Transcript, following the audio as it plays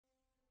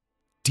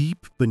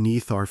Deep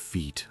beneath our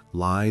feet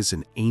lies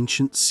an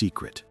ancient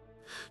secret.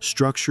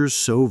 Structures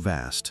so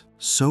vast,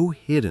 so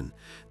hidden,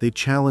 they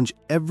challenge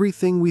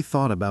everything we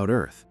thought about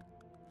Earth.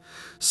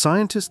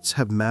 Scientists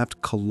have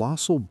mapped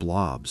colossal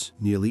blobs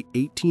nearly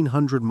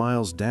 1,800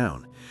 miles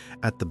down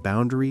at the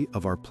boundary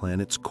of our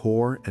planet's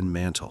core and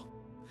mantle.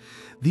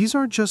 These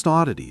aren't just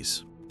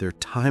oddities, they're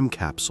time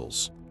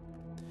capsules.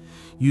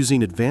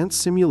 Using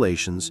advanced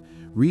simulations,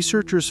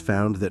 researchers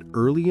found that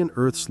early in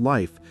Earth's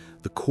life,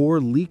 the core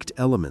leaked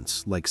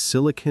elements like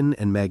silicon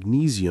and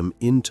magnesium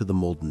into the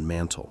molten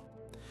mantle.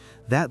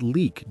 That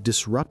leak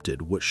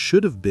disrupted what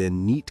should have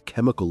been neat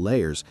chemical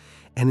layers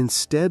and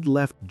instead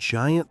left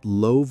giant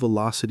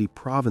low-velocity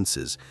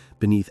provinces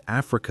beneath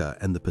Africa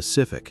and the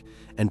Pacific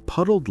and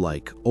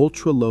puddled-like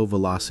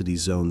ultra-low-velocity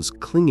zones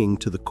clinging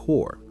to the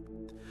core.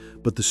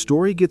 But the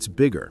story gets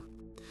bigger.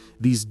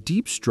 These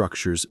deep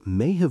structures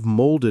may have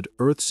molded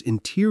Earth's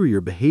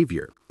interior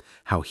behavior,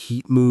 how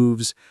heat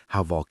moves,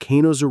 how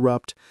volcanoes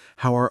erupt,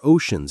 how our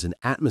oceans and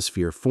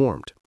atmosphere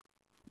formed.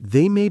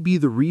 They may be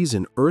the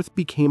reason Earth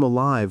became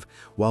alive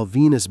while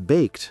Venus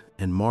baked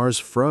and Mars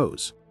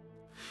froze.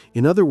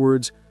 In other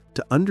words,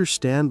 to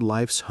understand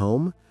life's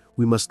home,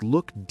 we must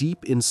look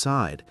deep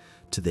inside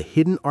to the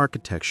hidden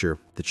architecture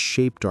that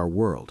shaped our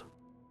world.